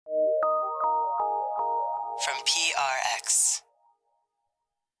from PRX.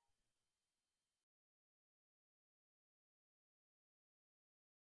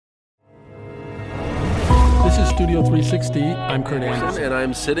 This is Studio 360. I'm Kurt Anderson. And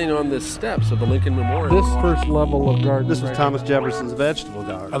I'm sitting on the steps of the Lincoln Memorial. This first level of garden. This is Thomas Jefferson's vegetable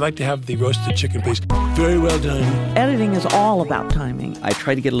garden. I like to have the roasted chicken, please. Very well done. Editing is all about timing. I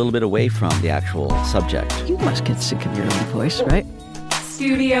try to get a little bit away from the actual subject. You must get sick of your own voice, right?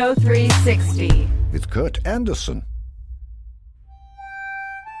 Studio 360. With Kurt Anderson.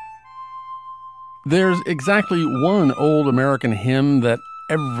 There's exactly one old American hymn that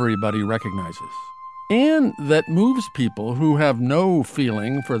everybody recognizes, and that moves people who have no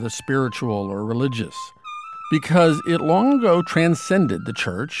feeling for the spiritual or religious, because it long ago transcended the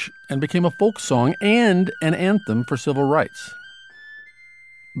church and became a folk song and an anthem for civil rights.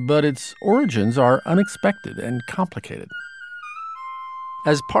 But its origins are unexpected and complicated.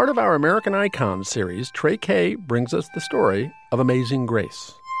 As part of our American Icons series, Trey Kay brings us the story of Amazing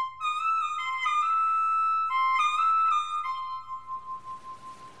Grace.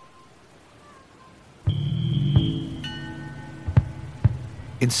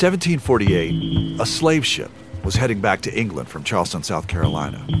 In 1748, a slave ship was heading back to England from Charleston, South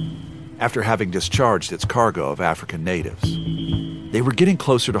Carolina, after having discharged its cargo of African natives. They were getting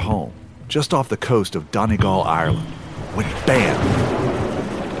closer to home, just off the coast of Donegal, Ireland, when bam!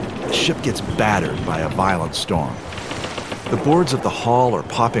 The ship gets battered by a violent storm. The boards of the hull are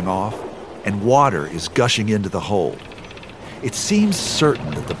popping off, and water is gushing into the hold. It seems certain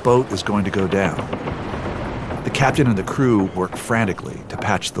that the boat is going to go down. The captain and the crew work frantically to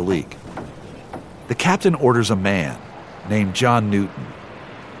patch the leak. The captain orders a man named John Newton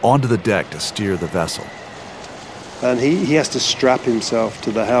onto the deck to steer the vessel. And he has to strap himself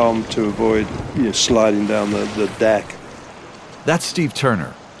to the helm to avoid sliding down the deck. That's Steve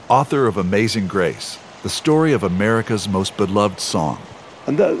Turner, author of Amazing Grace, the story of America's most beloved song.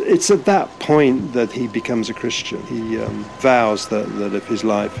 And it's at that point that he becomes a Christian. He vows that if his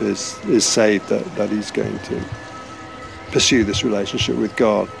life is saved, that he's going to pursue this relationship with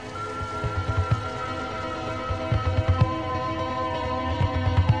God.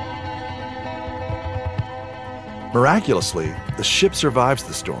 Miraculously, the ship survives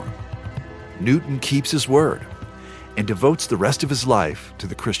the storm. Newton keeps his word and devotes the rest of his life to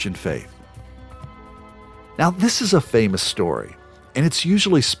the Christian faith. Now, this is a famous story, and it's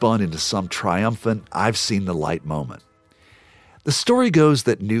usually spun into some triumphant, I've seen the light moment. The story goes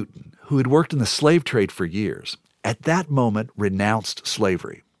that Newton, who had worked in the slave trade for years, at that moment renounced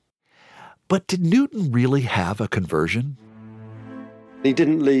slavery. But did Newton really have a conversion? He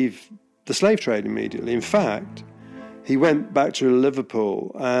didn't leave the slave trade immediately. In fact, he went back to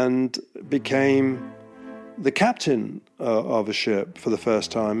Liverpool and became the captain of a ship for the first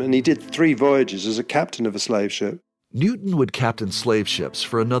time. And he did 3 voyages as a captain of a slave ship. Newton would captain slave ships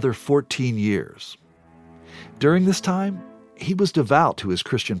for another 14 years. During this time, he was devout to his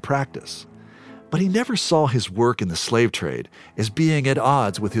Christian practice, but he never saw his work in the slave trade as being at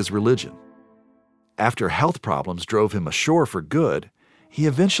odds with his religion. After health problems drove him ashore for good, he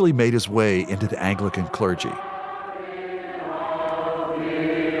eventually made his way into the Anglican clergy.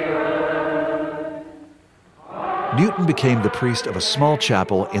 Newton became the priest of a small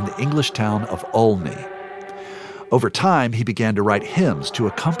chapel in the English town of Olney. Over time, he began to write hymns to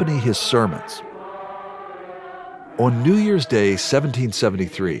accompany his sermons. On New Year's Day,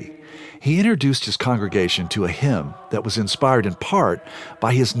 1773, he introduced his congregation to a hymn that was inspired in part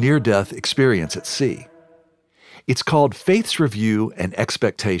by his near-death experience at sea. It's called Faith's Review and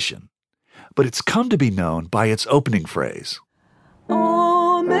Expectation, but it's come to be known by its opening phrase.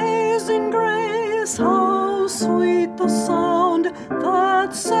 Amazing grace, how sweet the sound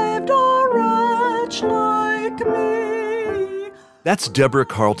that saved a wretch like me. That's Deborah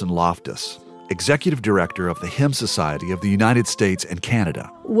Carlton Loftus, Executive Director of the Hymn Society of the United States and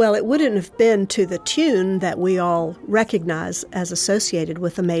Canada. Well, it wouldn't have been to the tune that we all recognize as associated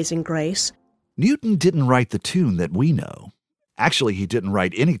with Amazing Grace. Newton didn't write the tune that we know. Actually, he didn't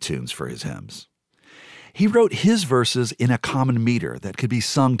write any tunes for his hymns. He wrote his verses in a common meter that could be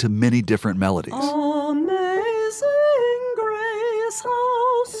sung to many different melodies. Amazing grace,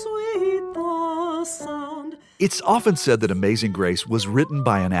 how sweet the sound. It's often said that Amazing Grace was written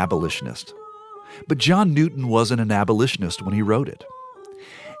by an abolitionist. But John Newton wasn't an abolitionist when he wrote it.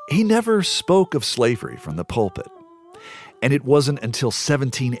 He never spoke of slavery from the pulpit. And it wasn't until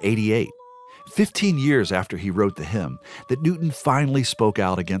 1788, 15 years after he wrote the hymn, that Newton finally spoke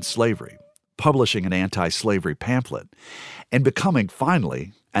out against slavery, publishing an anti-slavery pamphlet, and becoming,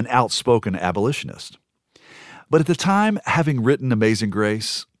 finally, an outspoken abolitionist. But at the time, having written Amazing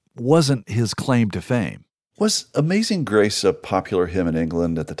Grace wasn't his claim to fame. Was Amazing Grace a popular hymn in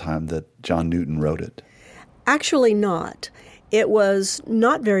England at the time that John Newton wrote it? Actually not. It was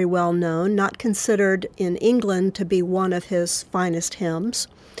not very well known, not considered in England to be one of his finest hymns,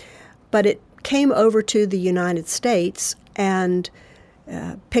 but it came over to the United States and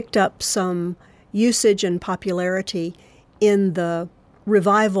picked up some usage and popularity in the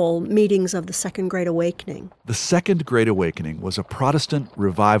revival meetings of the Second Great Awakening. The Second Great Awakening was a Protestant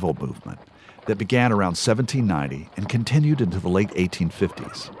revival movement that began around 1790 and continued into the late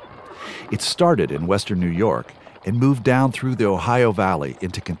 1850s. It started in western New York and moved down through the Ohio Valley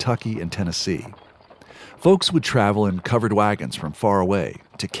into Kentucky and Tennessee. Folks would travel in covered wagons from far away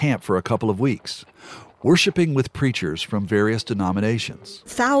to camp for a couple of weeks, worshiping with preachers from various denominations.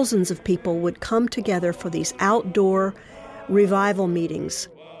 Thousands of people would come together for these outdoor revival meetings.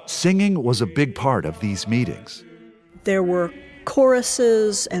 Singing was a big part of these meetings. There were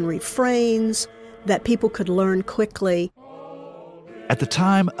choruses and refrains that people could learn quickly. At the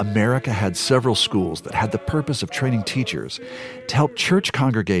time, America had several schools that had the purpose of training teachers to help church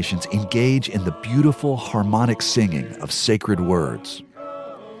congregations engage in the beautiful harmonic singing of sacred words.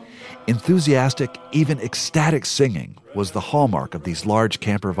 Enthusiastic, even ecstatic singing was the hallmark of these large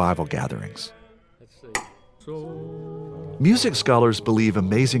camp revival gatherings. Music scholars believe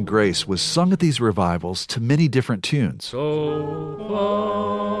Amazing Grace was sung at these revivals to many different tunes.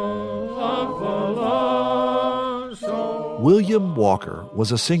 William Walker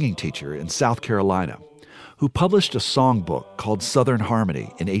was a singing teacher in South Carolina who published a songbook called Southern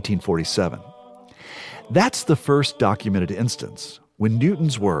Harmony in 1847. That's the first documented instance when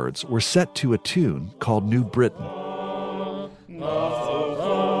Newton's words were set to a tune called New Britain.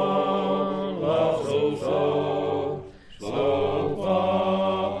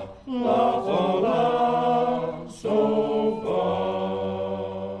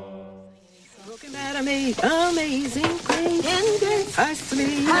 Amazing grace, I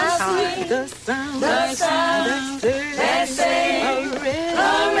sleep, the sound, they say, a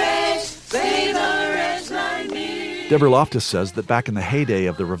wretch, save a wretch like me. Deborah Loftus says that back in the heyday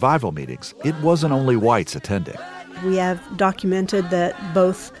of the revival meetings, it wasn't only whites attending. We have documented that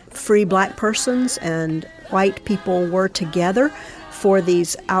both free black persons and white people were together for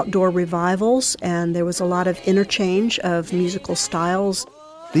these outdoor revivals, and there was a lot of interchange of musical styles.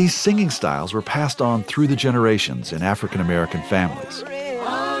 These singing styles were passed on through the generations in African American families.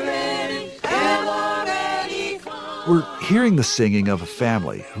 We're hearing the singing of a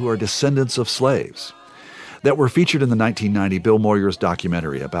family who are descendants of slaves that were featured in the 1990 Bill Moyers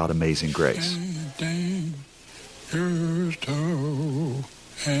documentary about Amazing Grace.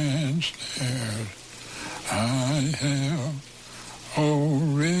 I have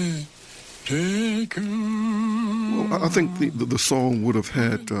already taken. Well, I think the song would have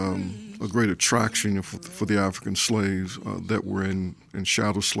had a great attraction for the African slaves that were in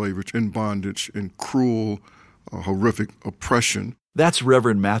chattel slavery, in bondage, in cruel, horrific oppression. That's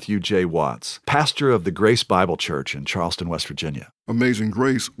Reverend Matthew J. Watts, pastor of the Grace Bible Church in Charleston, West Virginia. Amazing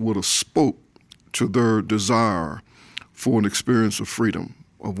Grace would have spoke to their desire for an experience of freedom,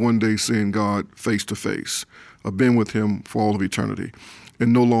 of one day seeing God face to face, of being with Him for all of eternity,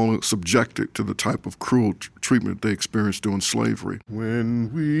 and no longer subjected to the type of cruel treatment they experienced during slavery.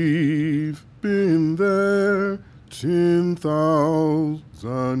 When we've been there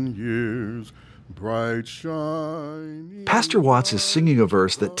 10,000 years, bright shining. Pastor Watts is singing a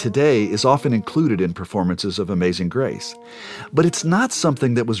verse that today is often included in performances of Amazing Grace, but it's not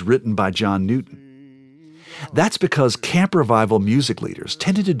something that was written by John Newton. That's because camp revival music leaders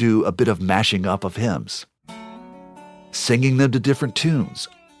tended to do a bit of mashing up of hymns, singing them to different tunes,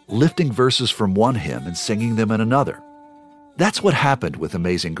 lifting verses from one hymn and singing them in another. That's what happened with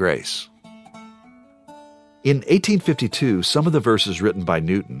Amazing Grace. In 1852, some of the verses written by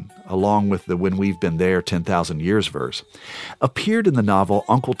Newton, along with the When We've Been There 10,000 Years verse, appeared in the novel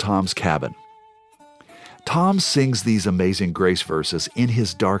Uncle Tom's Cabin. Tom sings these Amazing Grace verses in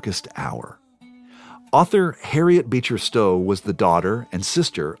his darkest hour. Author Harriet Beecher Stowe was the daughter and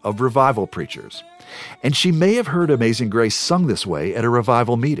sister of revival preachers, and she may have heard Amazing Grace sung this way at a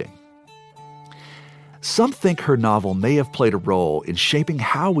revival meeting. Some think her novel may have played a role in shaping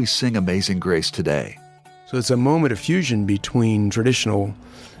how we sing Amazing Grace today. So it's a moment of fusion between traditional,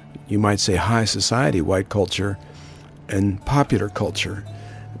 you might say high society white culture, and popular culture,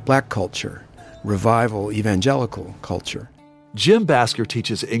 black culture, revival evangelical culture. Jim Basker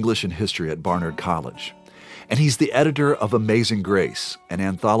teaches English and history at Barnard College, and he's the editor of Amazing Grace, an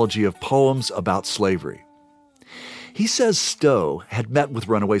anthology of poems about slavery. He says Stowe had met with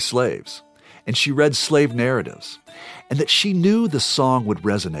runaway slaves, and she read slave narratives, and that she knew the song would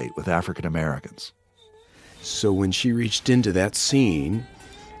resonate with African Americans. So when she reached into that scene,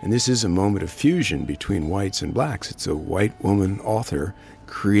 and this is a moment of fusion between whites and blacks. It's a white woman author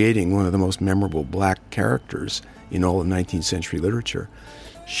creating one of the most memorable black characters in all of 19th century literature.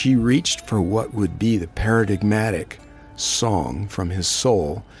 She reached for what would be the paradigmatic song from his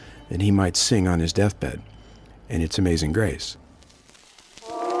soul that he might sing on his deathbed, and it's Amazing Grace.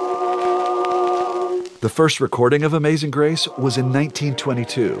 The first recording of Amazing Grace was in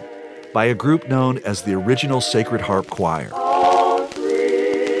 1922 by a group known as the Original Sacred Harp Choir.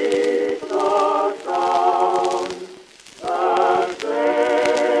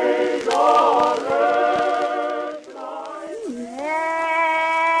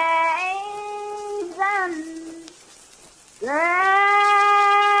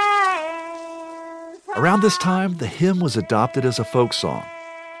 Around this time, the hymn was adopted as a folk song,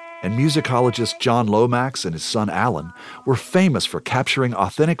 and musicologist John Lomax and his son Alan were famous for capturing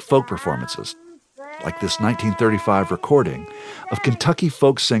authentic folk performances, like this 1935 recording of Kentucky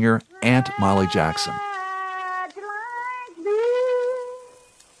folk singer Aunt Molly Jackson.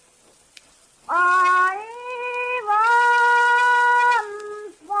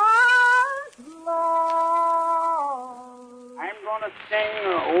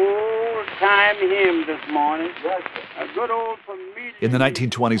 In the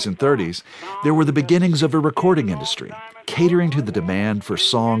 1920s and 30s, there were the beginnings of a recording industry, catering to the demand for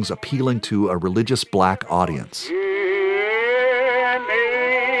songs appealing to a religious black audience.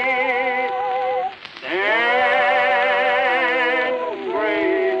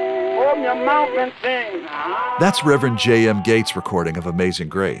 That's Reverend J.M. Gates' recording of Amazing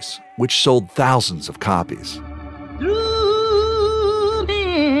Grace, which sold thousands of copies.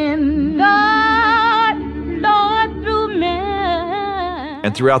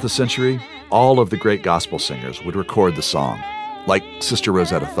 And throughout the century, all of the great gospel singers would record the song, like Sister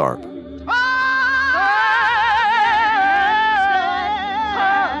Rosetta Tharpe.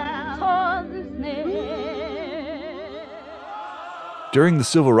 During the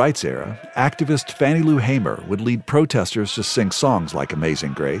Civil Rights era, activist Fannie Lou Hamer would lead protesters to sing songs like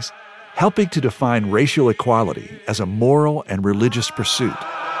Amazing Grace, helping to define racial equality as a moral and religious pursuit.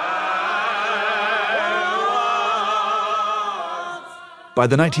 By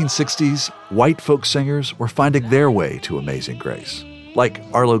the 1960s, white folk singers were finding their way to Amazing Grace, like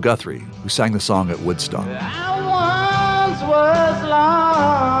Arlo Guthrie, who sang the song at Woodstock. I once was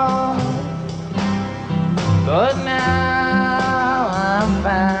lost, but now I'm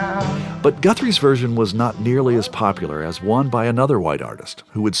found. But Guthrie's version was not nearly as popular as one by another white artist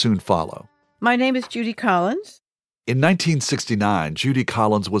who would soon follow. My name is Judy Collins. In 1969, Judy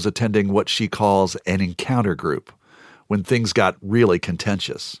Collins was attending what she calls an encounter group, when things got really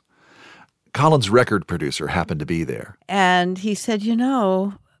contentious. Collins' record producer happened to be there. And he said, you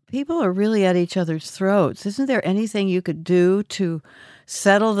know, people are really at each other's throats. Isn't there anything you could do to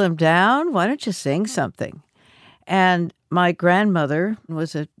settle them down? Why don't you sing something? And my grandmother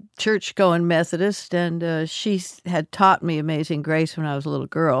was a church-going Methodist, and she had taught me Amazing Grace when I was a little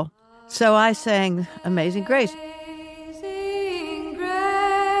girl. So I sang Amazing Grace.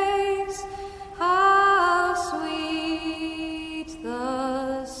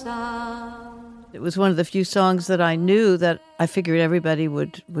 It was one of the few songs that I knew that I figured everybody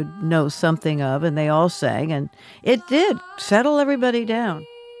would know something of, and they all sang, and it did settle everybody down.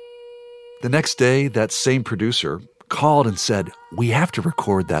 The next day, that same producer called and said, "We have to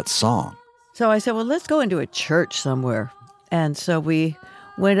record that song." So I said, well, let's go into a church somewhere. And so we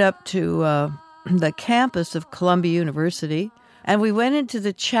went up to the campus of Columbia University, and we went into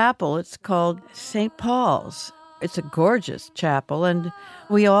the chapel. It's called St. Paul's. It's a gorgeous chapel, and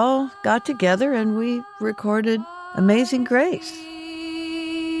we all got together and we recorded Amazing Grace.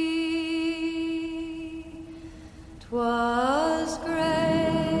 'Twas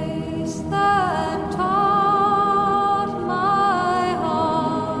grace that taught my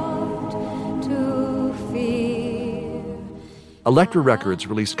heart to fear. Elektra Records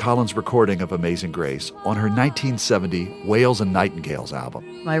released Collins' recording of Amazing Grace on her 1970 Whales and Nightingales album.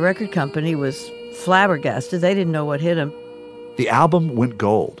 My record company was flabbergasted. They didn't know what hit them. The album went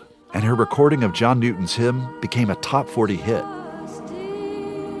gold, and her recording of John Newton's hymn became a top 40 hit.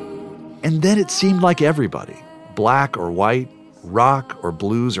 And then it seemed like everybody, black or white, rock or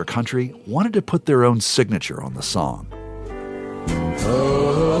blues or country, wanted to put their own signature on the song.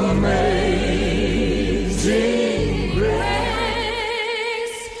 Amazing grace,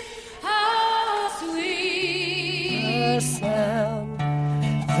 how sweet the sound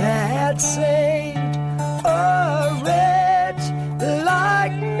that saved a wretch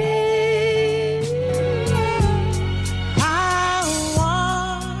like me. I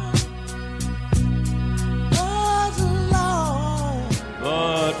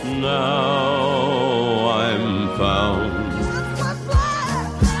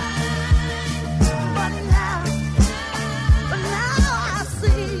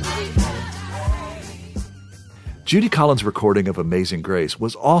Judy Collins' recording of Amazing Grace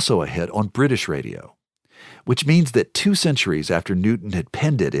was also a hit on British radio, which means that 2 centuries after Newton had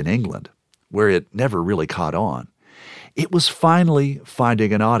penned it in England, where it never really caught on, it was finally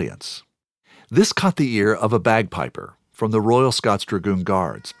finding an audience. This caught the ear of a bagpiper from the Royal Scots Dragoon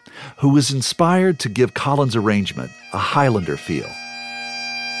Guards, who was inspired to give Collins' arrangement a Highlander feel.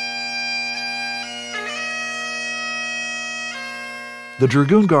 The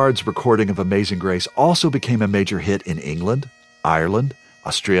Dragoon Guards' recording of Amazing Grace also became a major hit in England, Ireland,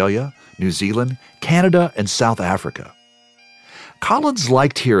 Australia, New Zealand, Canada, and South Africa. Collins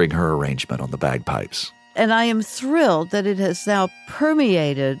liked hearing her arrangement on the bagpipes. And I am thrilled that it has now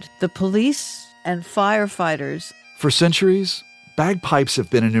permeated the police and firefighters. For centuries, bagpipes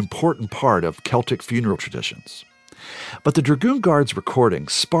have been an important part of Celtic funeral traditions. But the Dragoon Guards' recording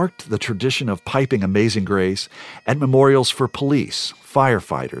sparked the tradition of piping Amazing Grace at memorials for police,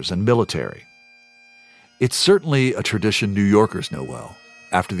 firefighters, and military. It's certainly a tradition New Yorkers know well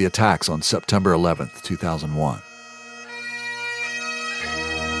after the attacks on September 11th, 2001.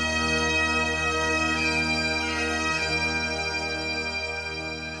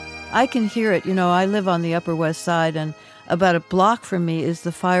 I can hear it. You know, I live on the Upper West Side, and about a block from me is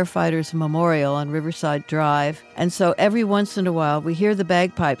the Firefighters Memorial on Riverside Drive. And so every once in a while, we hear the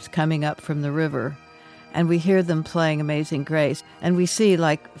bagpipes coming up from the river, and we hear them playing Amazing Grace. And we see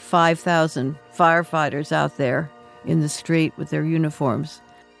like 5,000 firefighters out there in the street with their uniforms.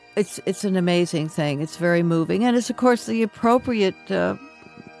 It's an amazing thing. It's very moving. And it's, of course, the appropriate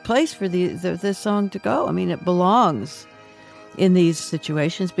place for this song to go. I mean, it belongs in these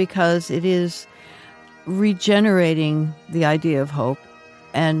situations because it is regenerating the idea of hope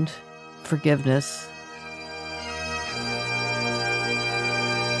and forgiveness.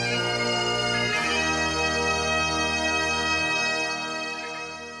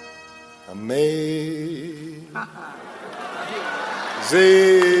 Amazing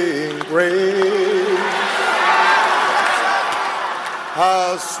grace,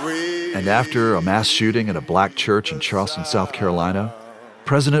 how sweet. And after a mass shooting at a black church in Charleston, South Carolina,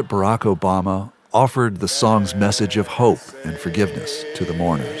 President Barack Obama offered the song's message of hope and forgiveness to the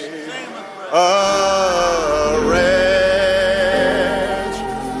mourners. A wretch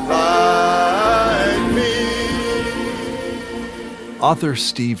like me. Author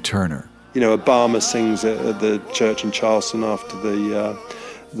Steve Turner. You know, Obama sings at the church in Charleston after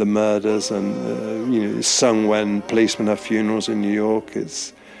the murders, and it's sung when policemen have funerals in New York.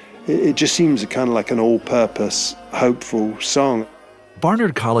 It just seems kind of like an all-purpose, hopeful song.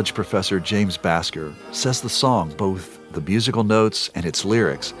 Barnard College professor James Basker says the song, both the musical notes and its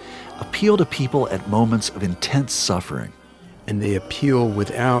lyrics, appeal to people at moments of intense suffering. And they appeal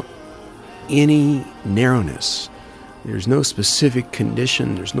without any narrowness. There's no specific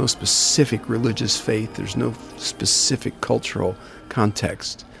condition, there's no specific religious faith, there's no specific cultural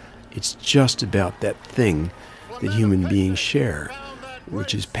context. It's just about that thing that human beings share,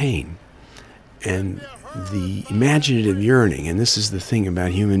 which is pain. And the imaginative yearning, and this is the thing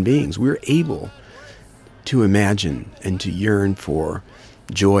about human beings, we're able to imagine and to yearn for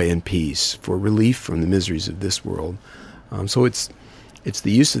joy and peace, for relief from the miseries of this world. So it's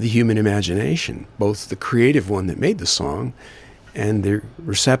the use of the human imagination, both the creative one that made the song and the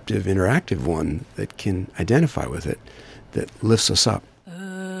receptive, interactive one that can identify with it, that lifts us up.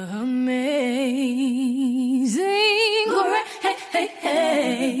 Amazing grace.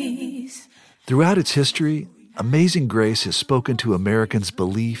 Throughout its history, Amazing Grace has spoken to Americans'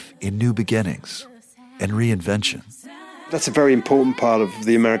 belief in new beginnings and reinvention. That's a very important part of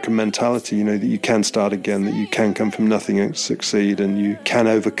the American mentality, that you can start again, that you can come from nothing and succeed, and you can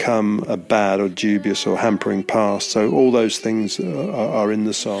overcome a bad or dubious or hampering past. So all those things are in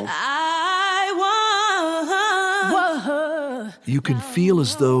the song. You can feel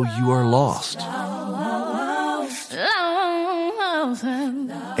as though you are lost,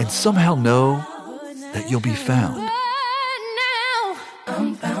 and somehow know that you'll be found.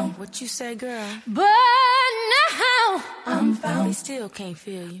 I'm found. What you say, girl? But now I'm found. We still can't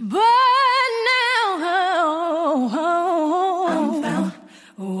feel you. But now I'm found.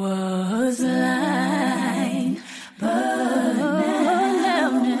 Was lying, but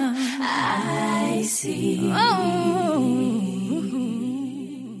now I see.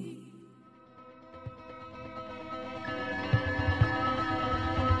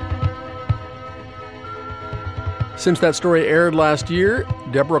 Since that story aired last year,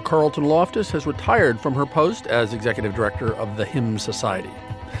 Deborah Carlton Loftus has retired from her post as executive director of the Hymn Society.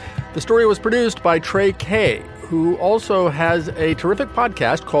 The story was produced by Trey Kay, who also has a terrific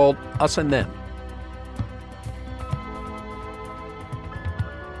podcast called Us and Them.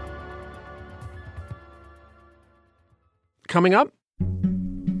 Coming up,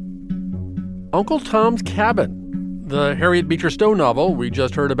 Uncle Tom's Cabin, the Harriet Beecher Stowe novel we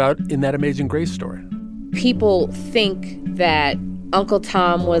just heard about in That Amazing Grace story. People think that Uncle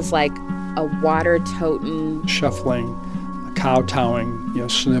Tom was like a water-toting, shuffling, a kowtowing,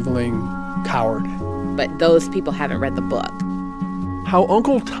 sniveling coward. But those people haven't read the book. How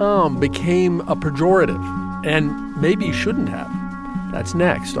Uncle Tom became a pejorative, and maybe shouldn't have. That's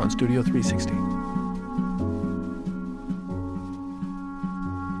next on Studio 360.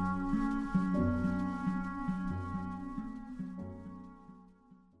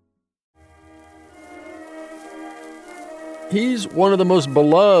 He's one of the most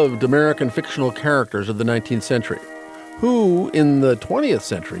beloved American fictional characters of the 19th century, who, in the 20th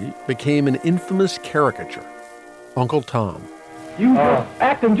century, became an infamous caricature, Uncle Tom. You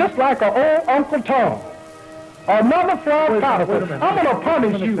acting just like an old Uncle Tom. Another fraud counterfeit. I'm going to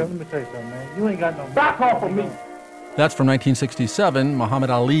punish you. Let me tell you something, man. You ain't got no... Back off of me. That's from 1967, Muhammad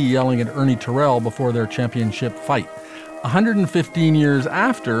Ali yelling at Ernie Terrell before their championship fight. 115 years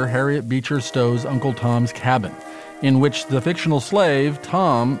after Harriet Beecher Stowe's Uncle Tom's Cabin, in which the fictional slave,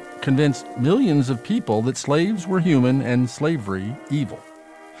 Tom, convinced millions of people that slaves were human and slavery evil.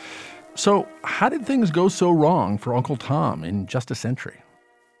 So how did things go so wrong for Uncle Tom in just a century?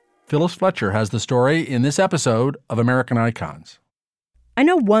 Phyllis Fletcher has the story in this episode of American Icons. I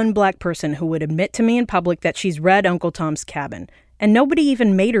know one black person who would admit to me in public that she's read Uncle Tom's Cabin, and nobody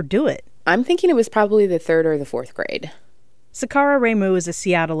even made her do it. I'm thinking it was probably the 3rd or the 4th grade. Sakara Raymond is a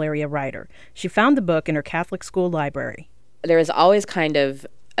Seattle area writer. She found the book in her Catholic school library. There was always kind of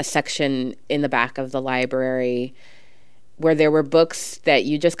a section in the back of the library where there were books that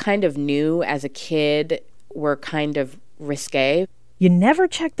you just kind of knew as a kid were kind of risque. You never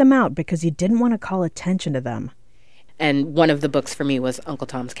checked them out because you didn't want to call attention to them. And one of the books for me was Uncle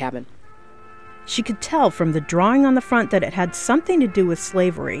Tom's Cabin. She could tell from the drawing on the front that it had something to do with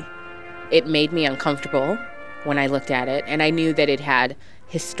slavery. It made me uncomfortable when I looked at it, and I knew that it had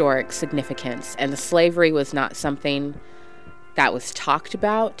historic significance. And the slavery was not something that was talked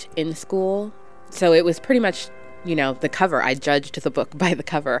about in school. So it was pretty much, the cover. I judged the book by the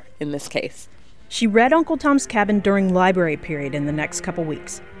cover in this case. She read Uncle Tom's Cabin during library period in the next couple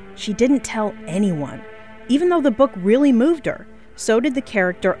weeks. She didn't tell anyone, even though the book really moved her. So did the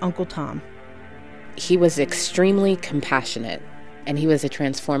character Uncle Tom. He was extremely compassionate, and he was a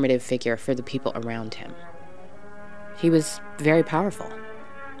transformative figure for the people around him. He was very powerful,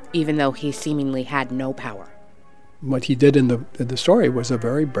 even though he seemingly had no power. What he did in the story was a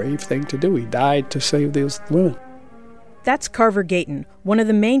very brave thing to do. He died to save those women. That's Carver Gayton. One of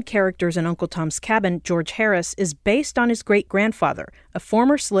the main characters in Uncle Tom's Cabin, George Harris, is based on his great-grandfather, a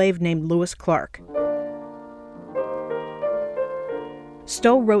former slave named Lewis Clark.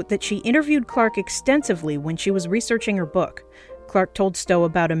 Stowe wrote that she interviewed Clark extensively when she was researching her book. Clark told Stowe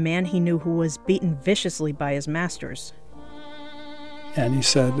about a man he knew who was beaten viciously by his masters. And he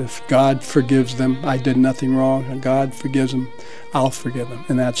said, if God forgives them, I did nothing wrong, and God forgives them, I'll forgive them.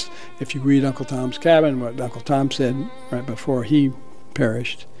 And that's, if you read Uncle Tom's Cabin, what Uncle Tom said right before he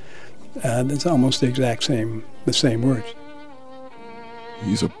perished, it's almost the same words.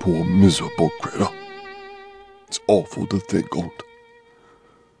 He's a poor, miserable critter. It's awful to think on.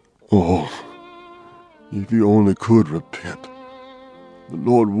 Oh, if he only could repent, the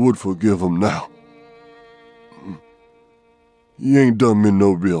Lord would forgive him now. He ain't done me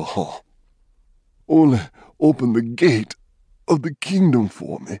no real harm. Only open the gate of the kingdom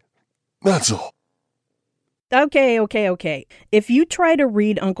for me. That's all. Okay. If you try to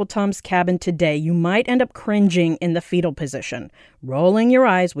read Uncle Tom's Cabin today, you might end up cringing in the fetal position, rolling your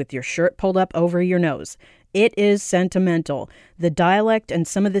eyes with your shirt pulled up over your nose. It is sentimental. The dialect and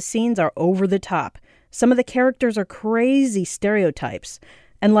some of the scenes are over the top. Some of the characters are crazy stereotypes.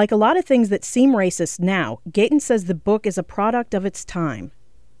 And like a lot of things that seem racist now, Gayton says the book is a product of its time.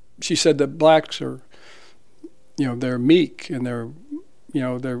 She said that blacks are, they're meek and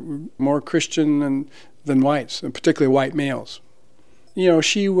they're more Christian than whites, and particularly white males.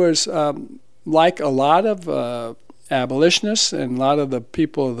 She was like a lot of abolitionists and a lot of the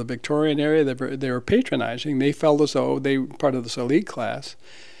people of the Victorian area. They were patronizing. They felt as though they were part of this elite class.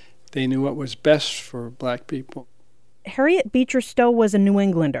 They knew what was best for black people. Harriet Beecher Stowe was a New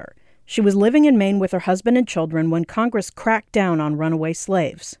Englander. She was living in Maine with her husband and children when Congress cracked down on runaway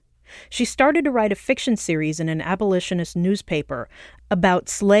slaves. She started to write a fiction series in an abolitionist newspaper about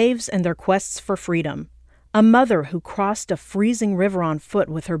slaves and their quests for freedom. A mother who crossed a freezing river on foot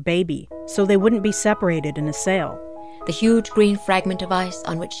with her baby so they wouldn't be separated in a sail. The huge green fragment of ice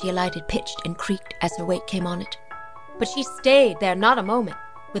on which she alighted pitched and creaked as her weight came on it. But she stayed there not a moment.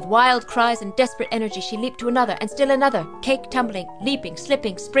 With wild cries and desperate energy, she leaped to another, and still another, cake tumbling, leaping,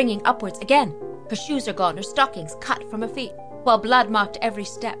 slipping, springing upwards again. Her shoes are gone, her stockings cut from her feet, while blood marked every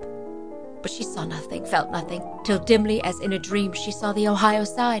step. But she saw nothing, felt nothing, till dimly, as in a dream, she saw the Ohio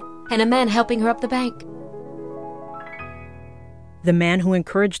side, and a man helping her up the bank. The man who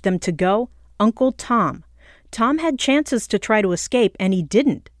encouraged them to go? Uncle Tom. Tom had chances to try to escape, and he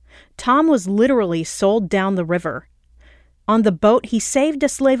didn't. Tom was literally sold down the river. On the boat, he saved a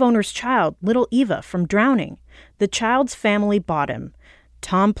slave owner's child, little Eva, from drowning. The child's family bought him.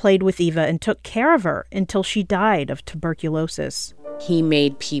 Tom played with Eva and took care of her until she died of tuberculosis. He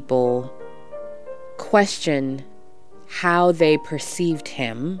made people question how they perceived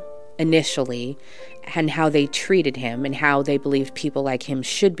him initially and how they treated him and how they believed people like him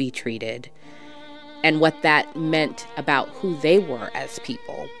should be treated and what that meant about who they were as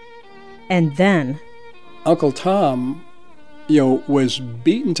people. And then Uncle Tom, was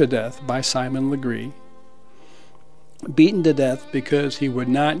beaten to death by Simon Legree. Beaten to death because he would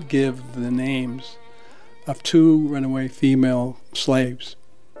not give the names of 2 runaway female slaves.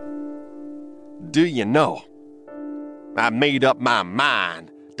 Do you know, I made up my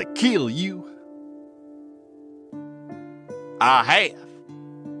mind to kill you. I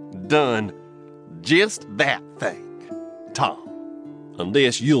have done just that thing, Tom.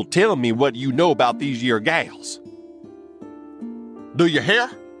 Unless you'll tell me what you know about these here gals. Do you hear?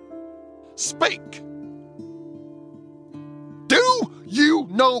 Speak. Do you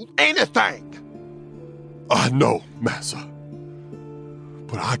know anything? I know, Massa,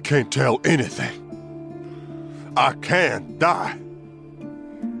 but I can't tell anything. I can die.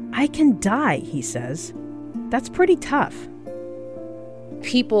 I can die, he says. That's pretty tough.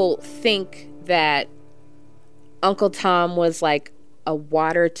 People think that Uncle Tom was like a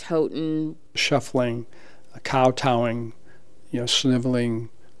water-toting, shuffling, a kowtowing, sniveling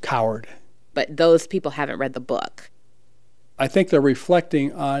coward. But those people haven't read the book. I think they're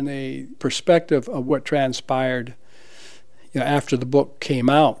reflecting on a perspective of what transpired after the book came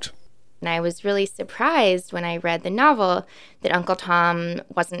out. And I was really surprised when I read the novel that Uncle Tom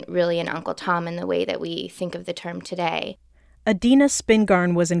wasn't really an Uncle Tom in the way that we think of the term today. Adina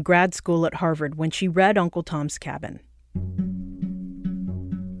Spingarn was in grad school at Harvard when she read Uncle Tom's Cabin.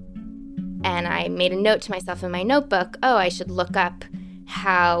 And I made a note to myself in my notebook, I should look up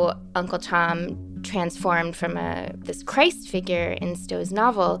how Uncle Tom transformed from this Christ figure in Stowe's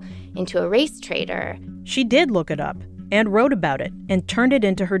novel into a race trader. She did look it up and wrote about it and turned it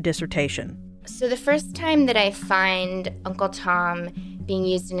into her dissertation. So the first time that I find Uncle Tom being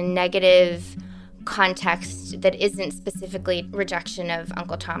used in a negative context that isn't specifically rejection of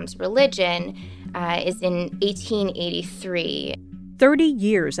Uncle Tom's religion is in 1883. 30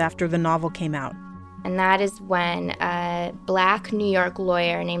 years after the novel came out. And that is when a Black New York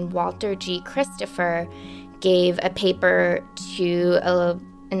lawyer named Walter G. Christopher gave a paper to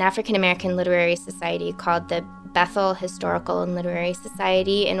an African-American literary society called the Bethel Historical and Literary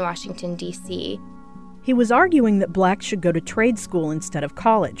Society in Washington, D.C. He was arguing that blacks should go to trade school instead of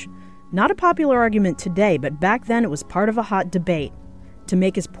college. Not a popular argument today, but back then it was part of a hot debate. To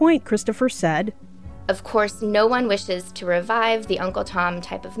make his point, Christopher said, "Of course, no one wishes to revive the Uncle Tom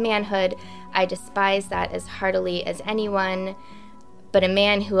type of manhood. I despise that as heartily as anyone. But a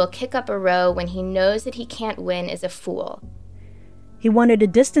man who will kick up a row when he knows that he can't win is a fool." He wanted to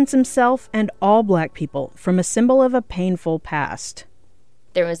distance himself and all black people from a symbol of a painful past.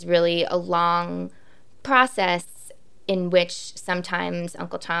 There was really a long process in which sometimes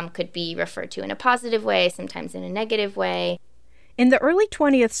Uncle Tom could be referred to in a positive way, sometimes in a negative way. In the early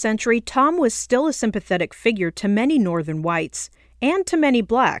 20th century, Tom was still a sympathetic figure to many Northern whites and to many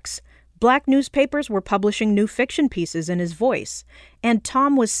blacks. Black newspapers were publishing new fiction pieces in his voice, and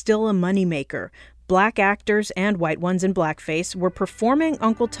Tom was still a moneymaker. Black actors and white ones in blackface were performing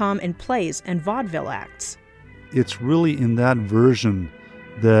Uncle Tom in plays and vaudeville acts. It's really in that version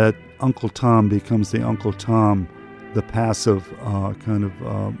that Uncle Tom becomes the Uncle Tom, the passive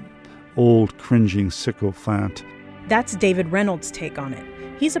old cringing sycophant. That's David Reynolds' take on it.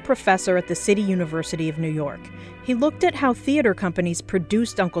 He's a professor at the City University of New York. He looked at how theater companies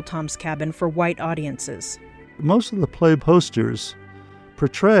produced Uncle Tom's Cabin for white audiences. Most of the play posters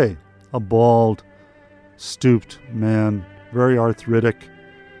portray a bald, stooped man, very arthritic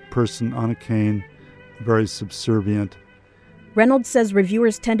person on a cane, very subservient. Reynolds says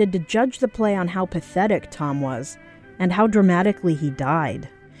reviewers tended to judge the play on how pathetic Tom was and how dramatically he died.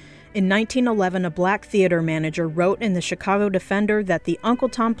 In 1911, a black theater manager wrote in the Chicago Defender that the Uncle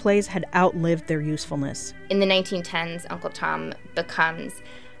Tom plays had outlived their usefulness. In the 1910s, Uncle Tom becomes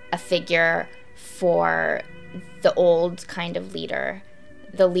a figure for the old kind of leader,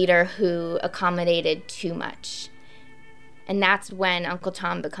 the leader who accommodated too much. And that's when Uncle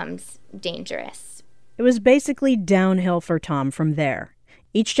Tom becomes dangerous. It was basically downhill for Tom from there.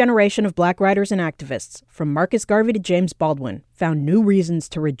 Each generation of black writers and activists, from Marcus Garvey to James Baldwin, found new reasons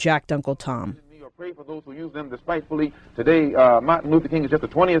to reject Uncle Tom. Pray for those who use them despitefully. Today, Martin Luther King is just a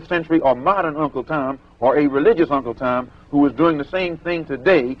 20th century or modern Uncle Tom, or a religious Uncle Tom, who is doing the same thing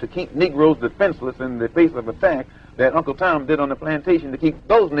today to keep Negroes defenseless in the face of attack that Uncle Tom did on the plantation to keep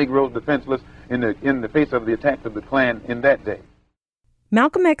those Negroes defenseless in the face of the attacks of the Klan in that day.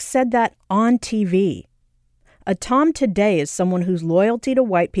 Malcolm X said that on TV. A Tom today is someone whose loyalty to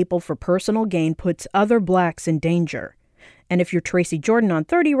white people for personal gain puts other blacks in danger. And if you're Tracy Jordan on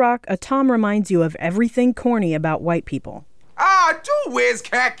 30 Rock, a Tom reminds you of everything corny about white people. I do wears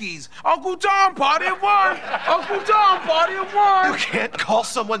khakis. Uncle Tom party of one. Uncle Tom party of one. You can't call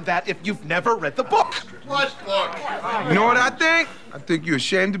someone that if you've never read the book. What book? You know what I think? I think you're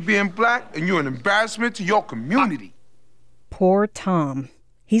ashamed of being black and you're an embarrassment to your community. Poor Tom.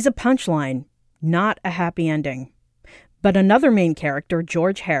 He's a punchline, not a happy ending. But another main character,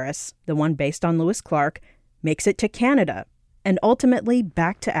 George Harris, the one based on Lewis Clark, makes it to Canada and ultimately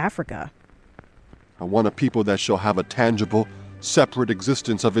back to Africa. I want a people that shall have a tangible, separate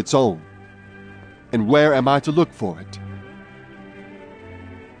existence of its own. And where am I to look for it?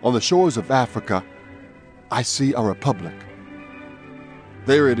 On the shores of Africa, I see a republic.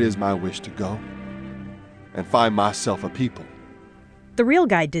 There it is my wish to go and find myself a people. The real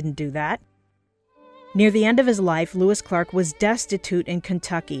guy didn't do that. Near the end of his life, Lewis Clark was destitute in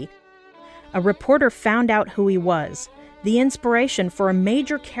Kentucky. A reporter found out who he was, the inspiration for a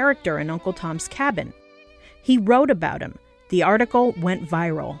major character in Uncle Tom's Cabin. He wrote about him. The article went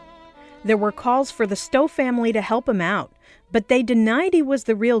viral. There were calls for the Stowe family to help him out, but they denied he was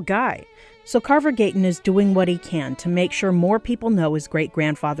the real guy. So Carver Gayton is doing what he can to make sure more people know his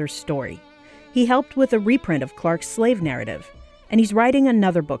great-grandfather's story. He helped with a reprint of Clark's slave narrative, and he's writing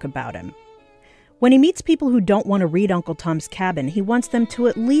another book about him. When he meets people who don't want to read Uncle Tom's Cabin, he wants them to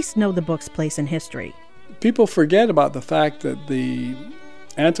at least know the book's place in history. People forget about the fact that the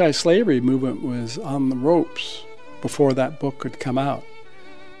anti-slavery movement was on the ropes before that book could come out.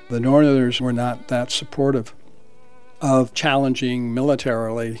 The Northerners were not that supportive of challenging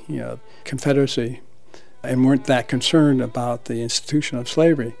militarily, Confederacy, and weren't that concerned about the institution of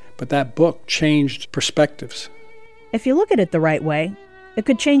slavery. But that book changed perspectives. If you look at it the right way, it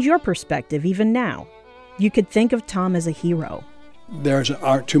could change your perspective even now. You could think of Tom as a hero. There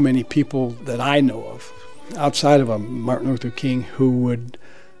aren't too many people that I know of, outside of Martin Luther King, who would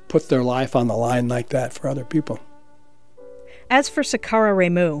put their life on the line like that for other people. As for Sakara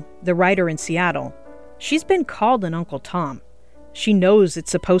Remu, the writer in Seattle, she's been called an Uncle Tom. She knows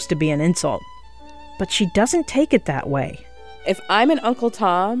it's supposed to be an insult, but she doesn't take it that way. If I'm an Uncle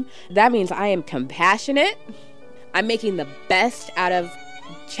Tom, that means I am compassionate. I'm making the best out of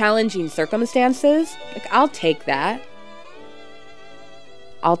challenging circumstances. I'll take that.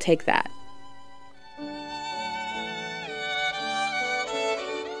 I'll take that.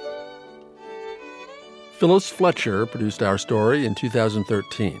 Phyllis Fletcher produced our story in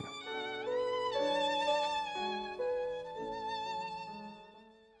 2013.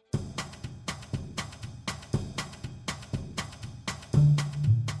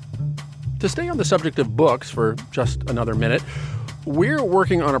 To stay on the subject of books for just another minute, we're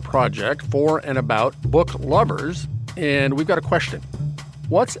working on a project for and about book lovers, and we've got a question.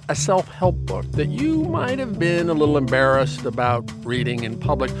 What's a self-help book that you might have been a little embarrassed about reading in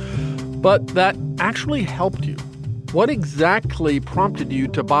public, but that actually helped you? What exactly prompted you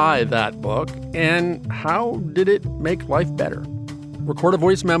to buy that book, and how did it make life better? Record a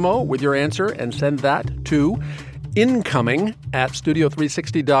voice memo with your answer and send that to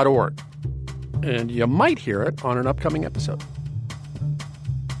incoming@studio360.org. And you might hear it on an upcoming episode.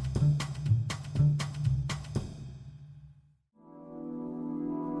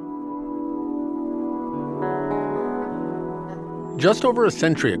 Just over a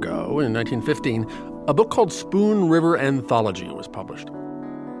century ago, in 1915, a book called Spoon River Anthology was published.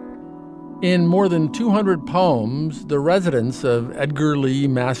 In more than 200 poems, the residents of Edgar Lee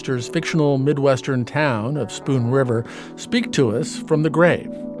Masters' fictional Midwestern town of Spoon River speak to us from the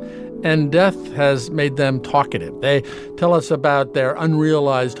grave. And death has made them talkative. They tell us about their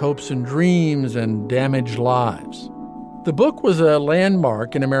unrealized hopes and dreams and damaged lives. The book was a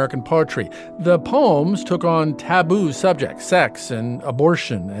landmark in American poetry. The poems took on taboo subjects, sex and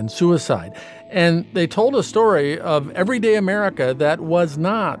abortion and suicide. And they told a story of everyday America that was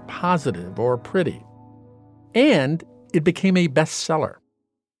not positive or pretty. And it became a bestseller.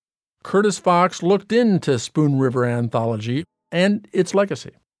 Curtis Fox looked into Spoon River Anthology and its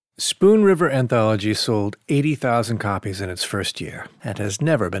legacy. Spoon River Anthology sold 80,000 copies in its first year and has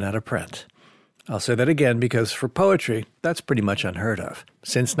never been out of print. I'll say that again because for poetry, that's pretty much unheard of.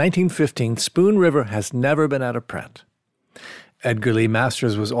 Since 1915, Spoon River has never been out of print. Edgar Lee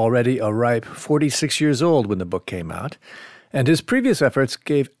Masters was already a ripe 46 years old when the book came out, and his previous efforts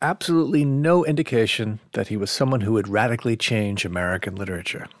gave absolutely no indication that he was someone who would radically change American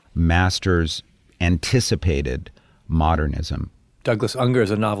literature. Masters anticipated modernism. Douglas Unger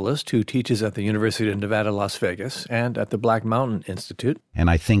is a novelist who teaches at the University of Nevada, Las Vegas, and at the Black Mountain Institute. And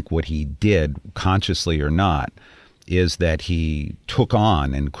I think what he did, consciously or not, is that he took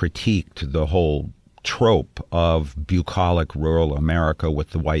on and critiqued the whole trope of bucolic rural America with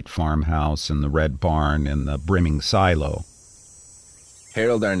the white farmhouse and the red barn and the brimming silo.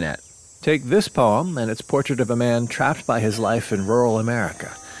 Harold Arnett. Take this poem and its portrait of a man trapped by his life in rural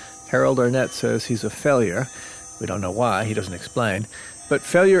America. Harold Arnett says he's a failure. We don't know why, he doesn't explain. But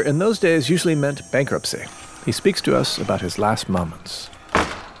failure in those days usually meant bankruptcy. He speaks to us about his last moments.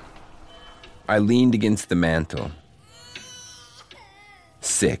 I leaned against the mantel.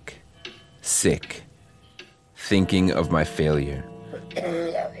 Sick, thinking of my failure.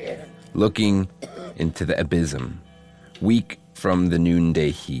 Looking into the abysm, weak from the noonday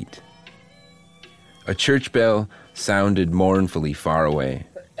heat. A church bell sounded mournfully far away.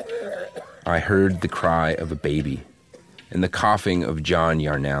 I heard the cry of a baby and the coughing of John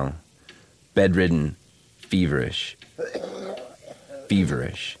Yarnell, bedridden, feverish,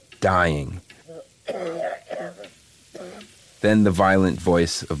 dying. Then the violent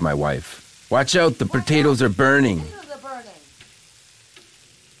voice of my wife. Watch out, the potatoes are burning.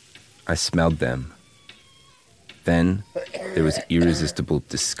 I smelled them. Then there was irresistible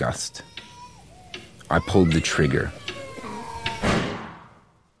disgust. I pulled the trigger.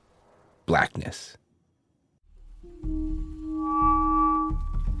 Blackness.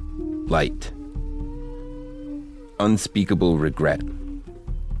 Light. Unspeakable regret.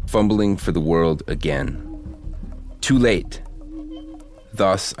 Fumbling for the world again. Too late.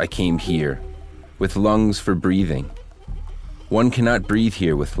 Thus I came here, with lungs for breathing. One cannot breathe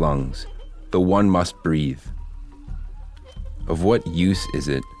here with lungs, though one must breathe. Of what use is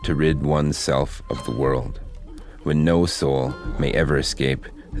it to rid oneself of the world, when no soul may ever escape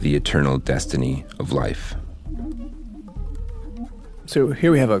the eternal destiny of life? So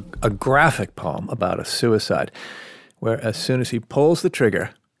here we have a graphic poem about a suicide, where as soon as he pulls the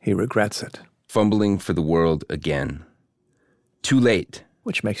trigger, he regrets it. Fumbling for the world again. Too late.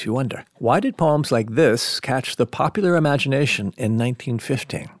 Which makes you wonder, why did poems like this catch the popular imagination in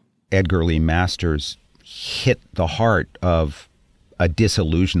 1915? Edgar Lee Masters hit the heart of a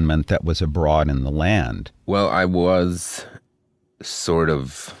disillusionment that was abroad in the land. Well, I was sort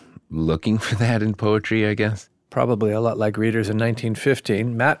of looking for that in poetry, I guess. Probably a lot like readers in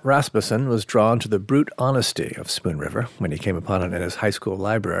 1915, Matt Rasmussen was drawn to the brute honesty of Spoon River when he came upon it in his high school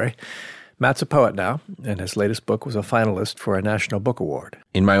library. Matt's a poet now, and his latest book was a finalist for a National Book Award.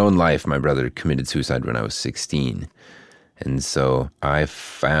 In my own life, my brother committed suicide when I was 16. And so I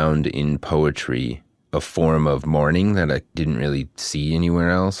found in poetry a form of mourning that I didn't really see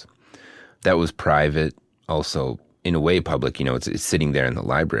anywhere else. That was private, also in a way public, it's sitting there in the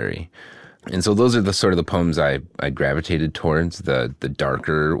library. And so those are the sort of the poems I gravitated towards, the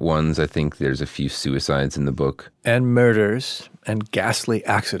darker ones. I think there's a few suicides in the book. And murders, and ghastly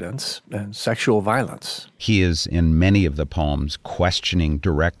accidents, and sexual violence. He is, in many of the poems, questioning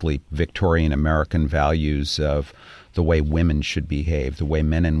directly Victorian American values of the way women should behave, the way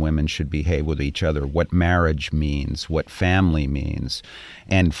men and women should behave with each other, what marriage means, what family means.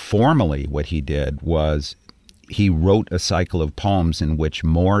 And formally what he did was he wrote a cycle of poems in which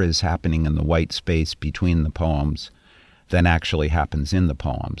more is happening in the white space between the poems than actually happens in the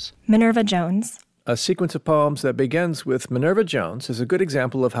poems. Minerva Jones. A sequence of poems that begins with Minerva Jones is a good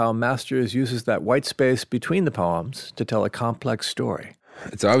example of how Masters uses that white space between the poems to tell a complex story.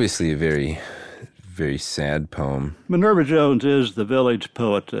 It's obviously a very, very sad poem. Minerva Jones is the village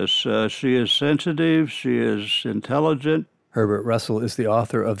poetess. She is sensitive, she is intelligent. Herbert Russell is the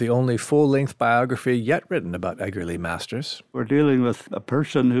author of the only full-length biography yet written about Edgar Lee Masters. We're dealing with a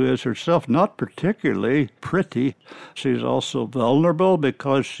person who is herself not particularly pretty. She's also vulnerable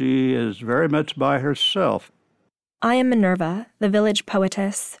because she is very much by herself. I am Minerva, the village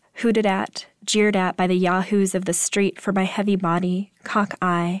poetess, hooted at, jeered at by the yahoos of the street for my heavy body, cock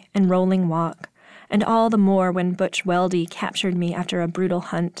eye, and rolling walk, and all the more when Butch Weldy captured me after a brutal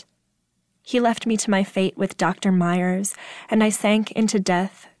hunt. He left me to my fate with Dr. Myers, and I sank into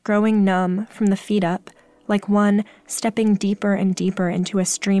death, growing numb from the feet up, like one stepping deeper and deeper into a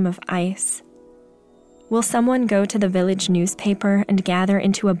stream of ice. Will someone go to the village newspaper and gather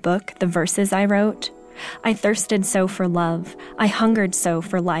into a book the verses I wrote? I thirsted so for love, I hungered so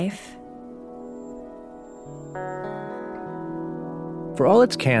for life. For all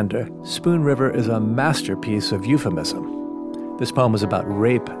its candor, Spoon River is a masterpiece of euphemism. This poem is about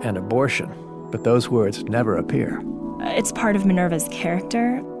rape and abortion, but those words never appear. It's part of Minerva's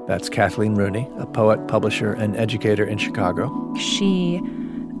character. That's Kathleen Rooney, a poet, publisher, and educator in Chicago. She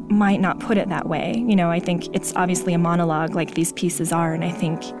might not put it that way. You know, I think it's obviously a monologue like these pieces are, and I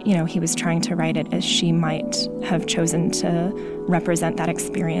think, you know, he was trying to write it as she might have chosen to represent that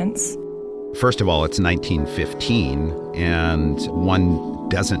experience. First of all, it's 1915, and one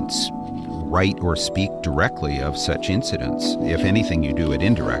doesn't write or speak directly of such incidents. If anything, you do it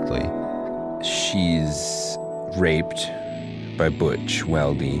indirectly. She's raped by Butch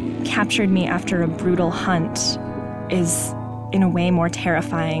Weldy. Captured me after a brutal hunt is in a way more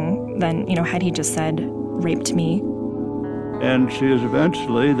terrifying than, you know, had he just said, raped me. And she is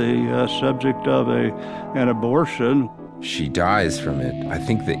eventually the subject of an abortion. She dies from it. I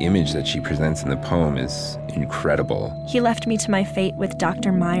think the image that she presents in the poem is incredible. He left me to my fate with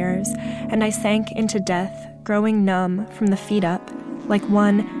Dr. Myers, and I sank into death, growing numb from the feet up, like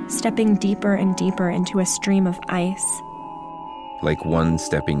one stepping deeper and deeper into a stream of ice. Like one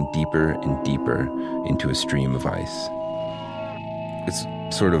stepping deeper and deeper into a stream of ice. It's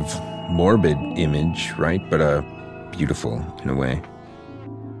sort of morbid image, right? But beautiful in a way.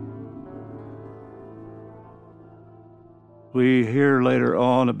 We hear later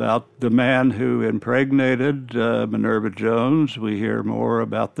on about the man who impregnated Minerva Jones. We hear more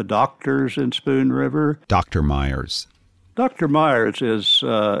about the doctors in Spoon River. Dr. Myers. Dr. Myers is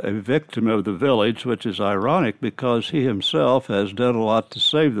a victim of the village, which is ironic because he himself has done a lot to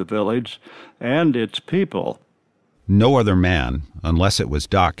save the village and its people. No other man, unless it was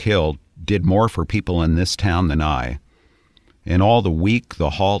Doc Hill, did more for people in this town than I. In all the weak, the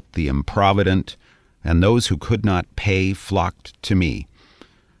halt, the improvident, and those who could not pay flocked to me.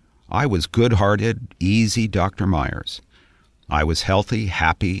 I was good-hearted, easy Dr. Myers. I was healthy,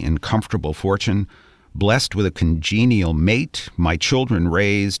 happy, in comfortable fortune, blessed with a congenial mate, my children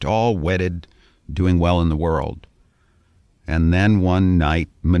raised, all wedded, doing well in the world. And then one night,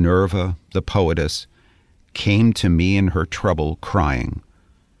 Minerva, the poetess, came to me in her trouble, crying.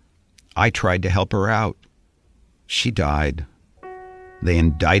 I tried to help her out. She died. They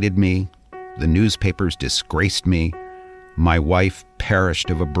indicted me. The newspapers disgraced me. My wife perished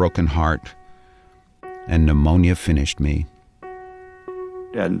of a broken heart. And pneumonia finished me.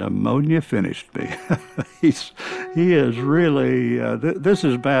 And pneumonia finished me. He is really, this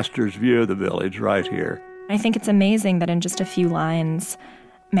is Masters' view of the village right here. I think it's amazing that in just a few lines,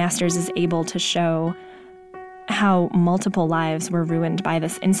 Masters is able to show how multiple lives were ruined by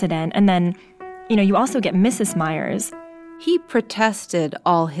this incident. And then, you know, you also get Mrs. Myers. He protested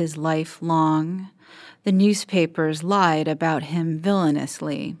all his life long. The newspapers lied about him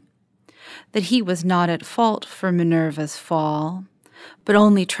villainously. That he was not at fault for Minerva's fall, but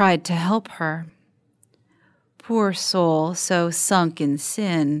only tried to help her. Poor soul, so sunk in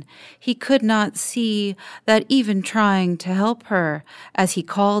sin, he could not see that even trying to help her, as he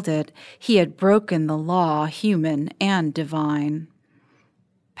called it, he had broken the law, human and divine.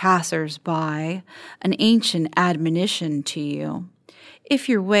 Passers-by, an ancient admonition to you. If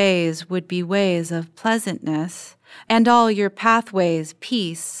your ways would be ways of pleasantness, and all your pathways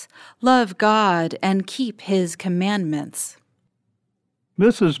peace, love God and keep his commandments.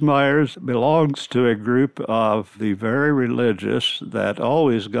 Mrs. Myers belongs to a group of the very religious that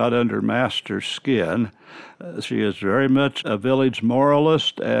always got under Master's skin. She is very much a village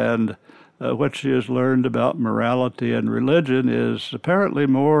moralist, and what she has learned about morality and religion is apparently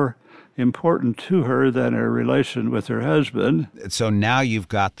more important to her than her relation with her husband. So now you've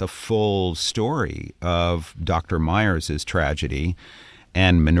got the full story of Dr. Myers' tragedy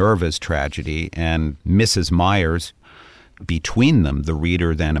and Minerva's tragedy and Mrs. Myers. Between them, the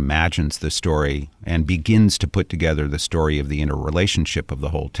reader then imagines the story and begins to put together the story of the interrelationship of the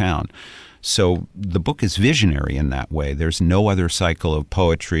whole town. So the book is visionary in that way. There's no other cycle of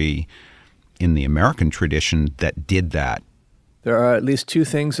poetry in the American tradition that did that. There are at least two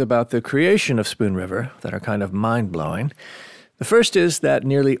things about the creation of Spoon River that are kind of mind-blowing. The first is that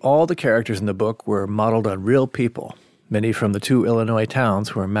nearly all the characters in the book were modeled on real people, many from the two Illinois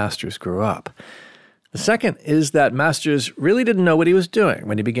towns where Masters grew up. The second is that Masters really didn't know what he was doing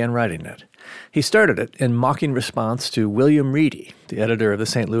when he began writing it. He started it in mocking response to William Reedy, the editor of the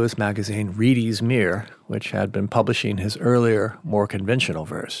St. Louis magazine Reedy's Mirror, which had been publishing his earlier, more conventional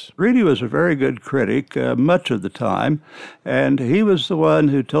verse. Reedy was a very good critic much of the time, and he was the one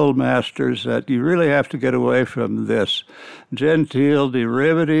who told Masters that you really have to get away from this genteel,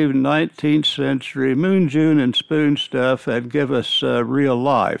 derivative, 19th century Moon, June, and Spoon stuff and give us real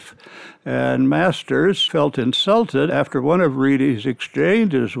life. And Masters felt insulted after one of Reedy's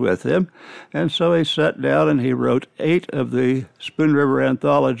exchanges with him, and so he sat down and he wrote 8 of the Spoon River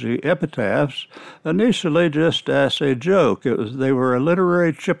Anthology epitaphs, initially just as a joke. They were a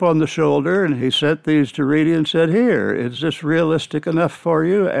literary chip on the shoulder, and he sent these to Reedy and said, "Here, is this realistic enough for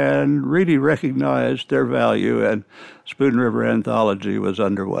you?" And Reedy recognized their value, and Spoon River Anthology was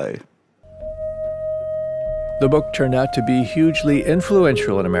underway. The book turned out to be hugely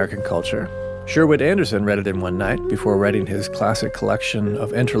influential in American culture. Sherwood Anderson read it in one night before writing his classic collection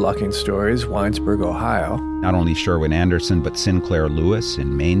of interlocking stories, Winesburg, Ohio. Not only Sherwood Anderson, but Sinclair Lewis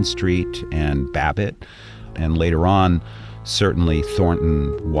in Main Street and Babbitt. And later on, certainly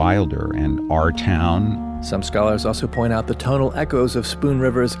Thornton Wilder and Our Town. Some scholars also point out the tonal echoes of Spoon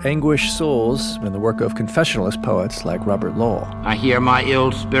River's anguished souls in the work of confessionalist poets like Robert Lowell. I hear my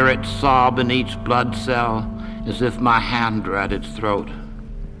ill spirit sob in each blood cell as if my hand were at its throat.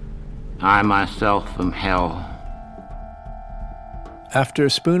 I myself am hell. After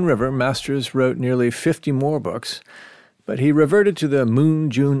Spoon River, Masters wrote nearly 50 more books, but he reverted to the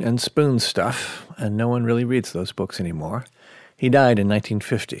Moon, June, and Spoon stuff, and no one really reads those books anymore. He died in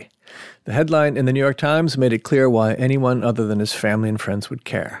 1950. The headline in the New York Times made it clear why anyone other than his family and friends would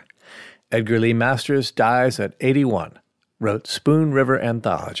care. Edgar Lee Masters dies at 81, wrote Spoon River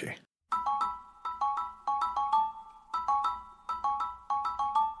Anthology.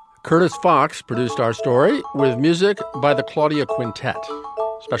 Curtis Fox produced our story with music by the Claudia Quintet.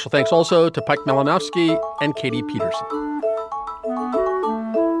 Special thanks also to Pike Malinowski and Katie Peterson.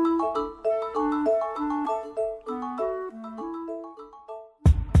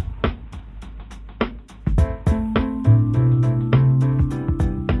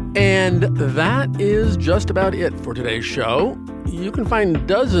 And that is just about it for today's show. You can find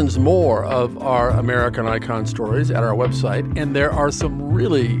dozens more of our American Icon stories at our website, and there are some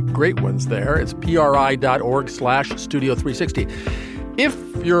really great ones there. It's pri.org/Studio360. If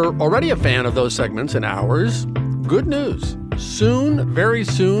you're already a fan of those segments and ours, good news. Soon, very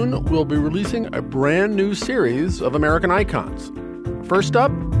soon, we'll be releasing a brand new series of American Icons. First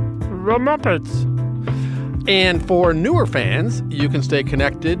up, The Muppets. And for newer fans, you can stay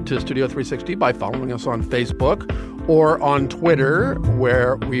connected to Studio 360 by following us on Facebook or on Twitter,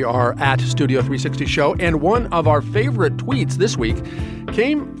 where we are at Studio 360 Show. And one of our favorite tweets this week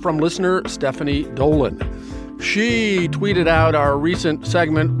came from listener Stephanie Dolan. She tweeted out our recent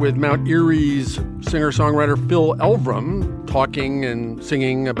segment with Mount Erie's singer-songwriter Phil Elverum talking and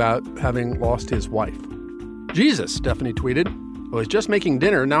singing about having lost his wife. Jesus, Stephanie tweeted, I was just making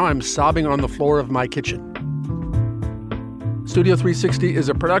dinner. Now I'm sobbing on the floor of my kitchen. Studio 360 is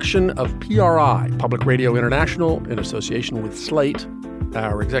a production of PRI, Public Radio International, in association with Slate.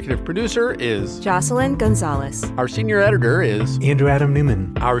 Our executive producer is Jocelyn Gonzalez. Our senior editor is Andrew Adam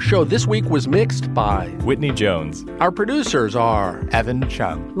Newman. Our show this week was mixed by Whitney Jones. Our producers are Evan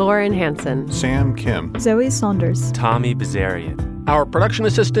Chung, Lauren Hansen, Sam Kim, Zoe Saunders, Tommy Bazarian. Our production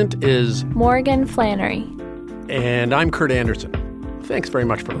assistant is Morgan Flannery. And I'm Kurt Anderson. Thanks very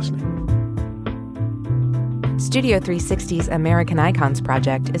much for listening. Studio 360's American Icons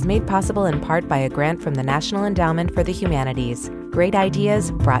project is made possible in part by a grant from the National Endowment for the Humanities, Great Ideas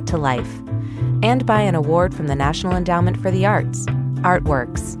Brought to Life, and by an award from the National Endowment for the Arts,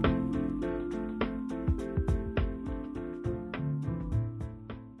 Artworks.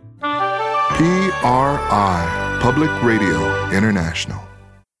 PRI, Public Radio International.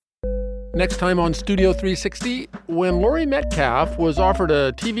 Next time on Studio 360, when Laurie Metcalf was offered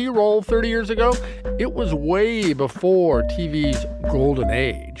a TV role 30 years ago, it was way before TV's golden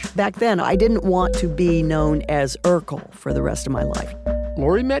age. Back then, I didn't want to be known as Urkel for the rest of my life.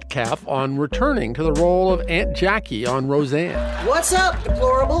 Laurie Metcalf on returning to the role of Aunt Jackie on Roseanne. What's up,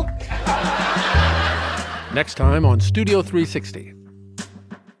 deplorable? Next time on Studio 360.